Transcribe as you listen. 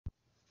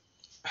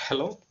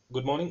Hello,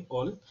 good morning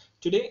all.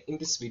 Today in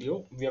this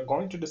video we are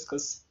going to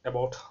discuss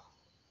about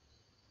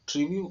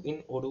tree view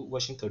in Odoo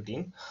version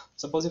 13.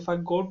 Suppose if I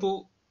go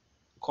to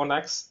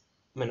contacts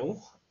menu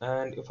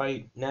and if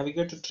I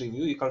navigate to tree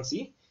view, you can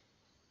see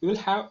you will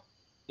have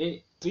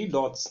a three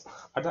dots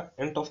at the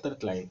end of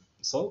that line.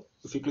 So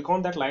if you click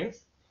on that line,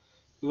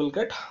 you will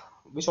get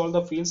which all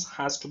the fields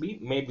has to be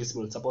made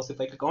visible. Suppose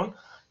if I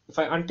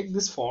untick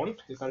this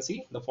font, you can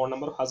see the font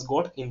number has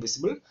got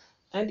invisible,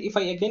 and if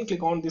I again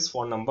click on this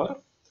font number,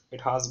 it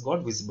has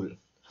got visible.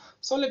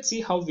 So let's see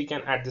how we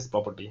can add this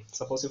property.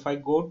 Suppose if I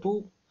go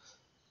to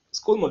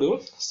school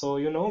module, so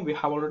we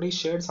have already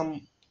shared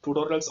some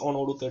tutorials on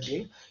Odoo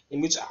 13 in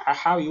which I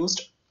have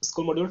used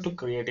school module to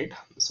create it.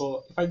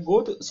 So if I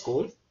go to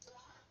school,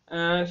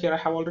 and here I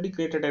have already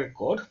created a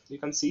record, you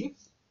can see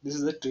this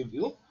is the tree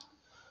view.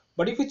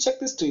 But if you check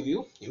this tree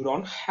view, you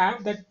don't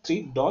have that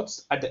three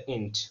dots at the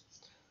end.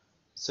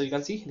 So you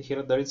can see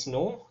here there is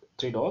no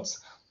three dots.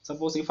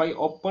 Suppose if I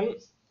open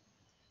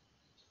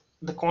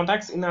the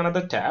contacts in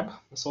another tab,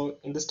 so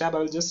in this tab I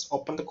will just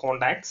open the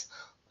contacts.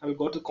 I will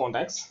go to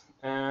contacts,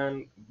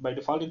 and by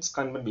default it's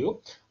convert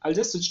view. I'll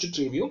just switch to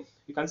tree view.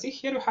 You can see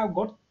here you have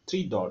got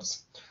three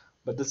dots,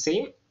 but the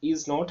same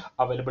is not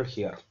available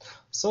here.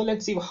 So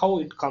let's see how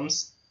it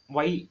comes,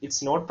 why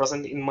it's not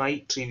present in my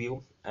tree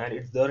view, and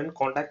it's there in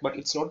contact but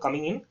it's not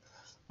coming in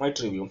my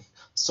tree view.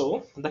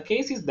 So the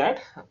case is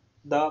that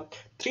the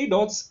three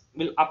dots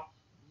will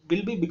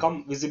be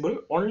become visible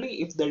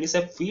only if there is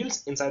a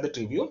fields inside the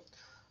tree view.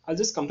 I'll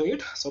just come to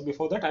it. So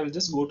before that, I will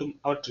just go to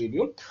our tree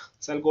view.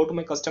 So I'll go to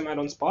my custom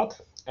add-ons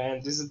path,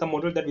 and this is the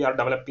module that we are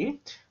developing.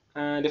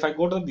 And if I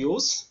go to the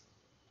views,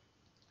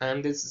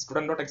 and this is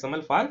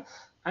student.xml file,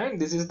 and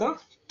this is the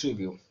tree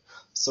view.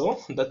 So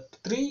the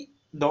three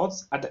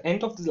dots at the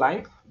end of the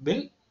line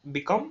will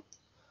become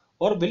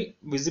or will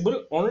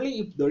visible only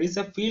if there is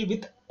a field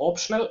with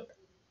optional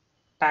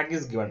tag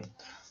is given.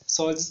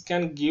 So I just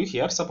can give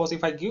here. Suppose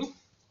if I give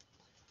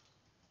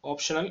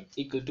optional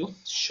equal to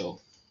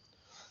show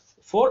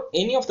for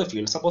any of the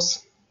fields,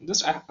 suppose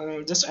I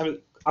will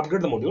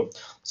upgrade the module.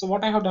 So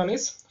what I have done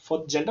is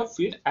for gender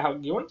field I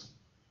have given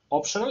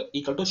optional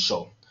equal to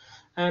show,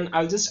 and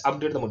I'll just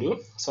update the module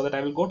so that I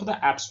will go to the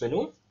apps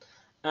menu,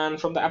 and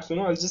from the apps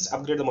menu I'll just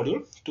upgrade the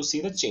module to see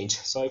the change.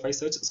 So if I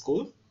search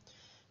school,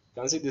 you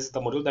can see this is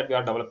the module that we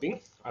are developing.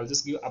 I'll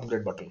just give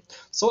upgrade button.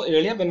 So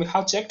earlier when we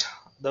have checked,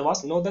 there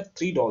was no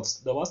three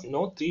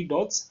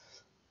dots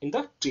in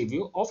the tree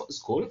view of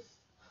school.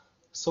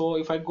 So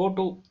if I go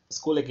to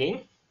school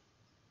again,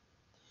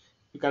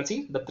 you can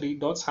see the three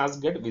dots has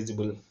get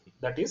visible.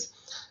 That is,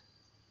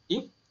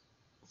 if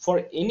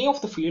for any of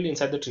the field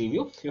inside the tree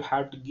view, you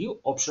have to give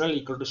optional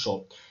equal to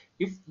show.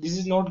 If this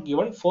is not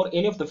given for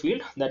any of the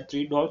field, that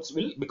three dots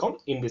will become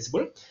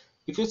invisible.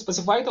 If you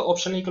specify the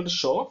optional equal to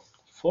show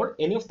for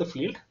any of the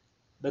field,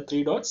 the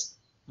three dots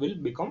will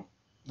become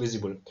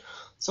visible.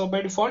 So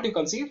by default, you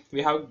can see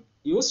we have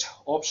used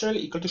optional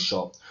equal to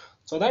show,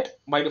 so that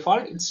by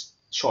default it's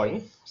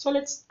showing. So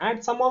let's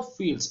add some more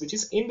fields which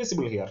is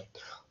invisible here.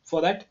 For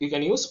that, you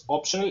can use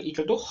optional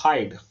equal to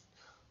hide.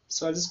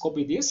 So I'll just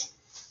copy this,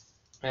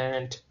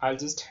 and I'll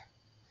just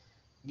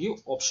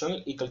give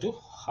optional equal to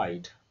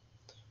hide.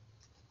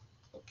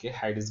 Okay,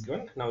 hide is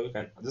given. Now you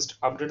can just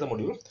update the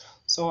module.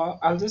 So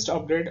I'll just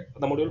upgrade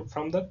the module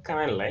from the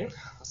command line.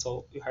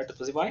 So you have to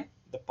specify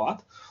the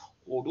path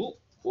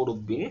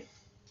odoo bin,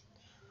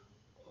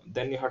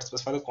 then you have to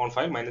specify the conf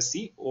file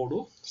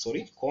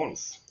 -c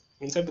conf.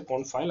 Inside the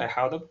conf file I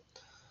have the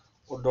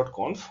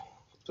odoo.conf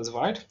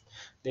specified.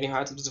 Then you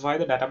have to specify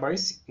the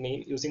database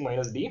name using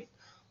 -d.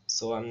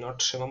 So I'm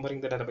not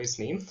remembering the database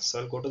name, so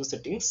I'll go to the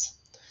settings,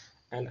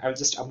 and I'll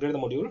just upgrade the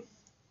module.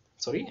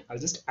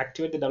 I'll just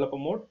activate the developer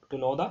mode to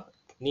know the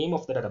name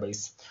of the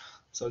database.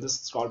 So I'll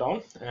just scroll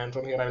down, and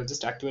from here I will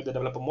just activate the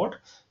developer mode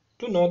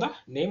to know the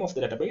name of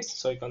the database.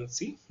 So you can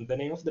see the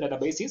name of the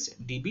database is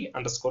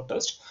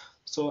db_test.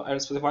 So I'll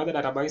specify the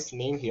database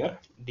name here,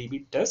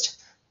 db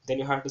test. Then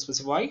you have to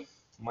specify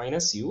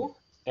 -u,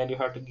 and you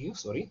have to give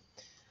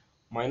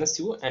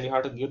 -u, and you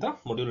have to give the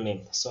module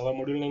name. So our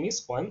module name is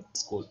OM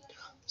school.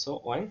 So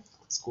OM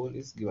school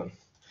is given,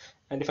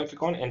 and if I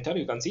click on enter,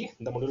 you can see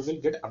the module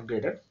will get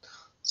upgraded.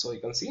 So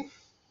you can see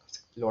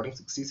loading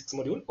 66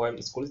 module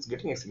OM school is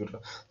getting executed.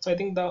 So I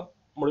think the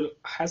module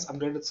has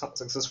upgraded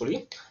successfully.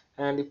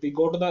 And if we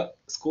go to the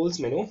schools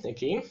menu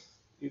again,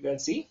 you can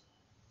see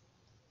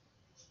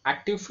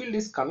active field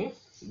is coming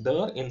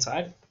there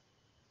inside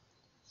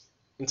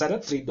the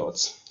three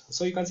dots.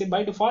 So you can see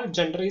by default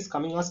gender is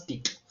coming as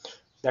ticked.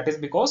 That is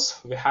because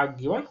we have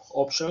given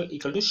optional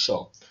equal to show,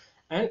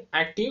 and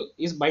active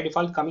is by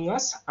default coming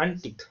as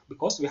unticked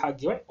because we have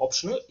given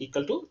optional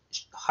equal to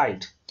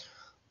hide.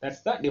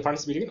 That's the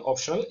difference between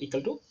optional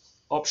equal to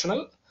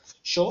optional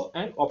show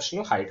and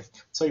optional hide.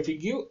 So if you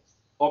give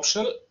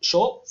optional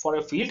show for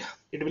a field,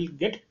 it will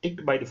get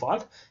ticked by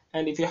default,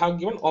 and if you have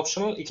given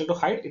optional equal to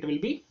hide, it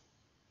will be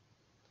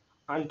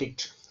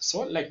unticked. So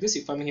like this,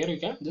 if I'm here, you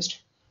can just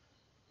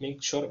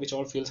make sure which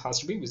all fields has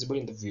to be visible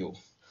in the view.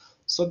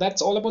 So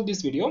that's all about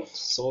this video.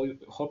 So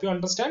hope you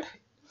understand.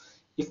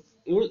 If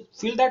you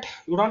feel that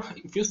you don't,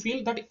 if you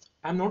feel that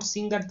I'm not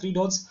seeing that three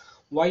dots,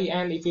 why,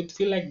 and if you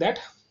feel like that,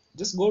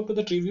 just go to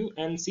the tree view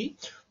and see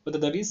whether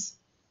there is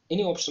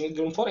any optional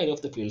given for any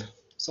of the field.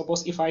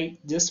 Suppose if I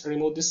just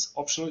remove this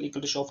optional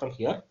equal to show from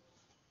here,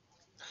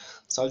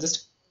 so I'll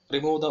just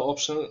remove the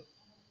optional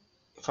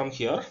from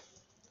here.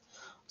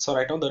 So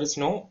right now there is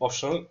no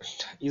optional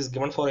is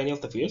given for any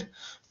of the field.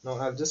 Now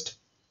I'll just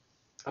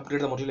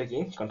upgrade the module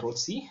again, control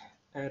C,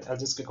 and I'll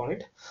just click on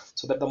it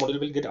so that the module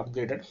will get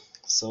upgraded.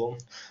 So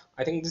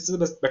I think this is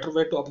the better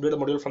way to upgrade the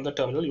module from the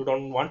terminal. You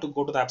don't want to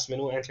go to the apps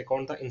menu and click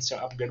on the install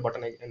upgrade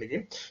button and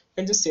again. You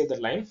can just save the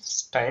line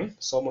time.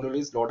 So module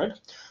is loaded.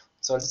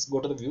 So I'll just go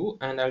to the view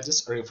and I'll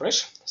just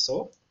refresh.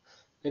 So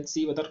let's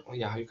see whether,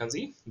 yeah, you can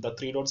see the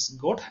three dots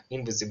got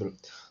invisible.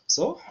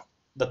 So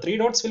the three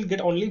dots will get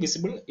only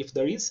visible if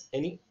there is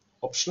any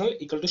optional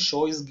equal to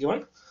show is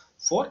given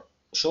for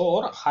show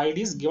or hide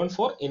is given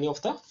for any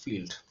of the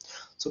field.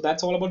 So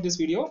that's all about this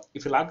video.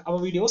 If you like our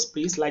videos,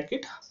 please like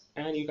it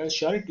and you can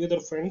share it with your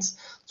friends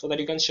so that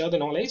you can share the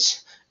knowledge.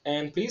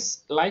 And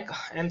please like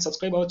and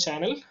subscribe our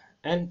channel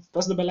and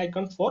press the bell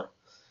icon for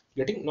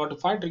getting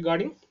notified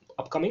regarding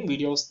upcoming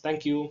videos.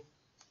 Thank you.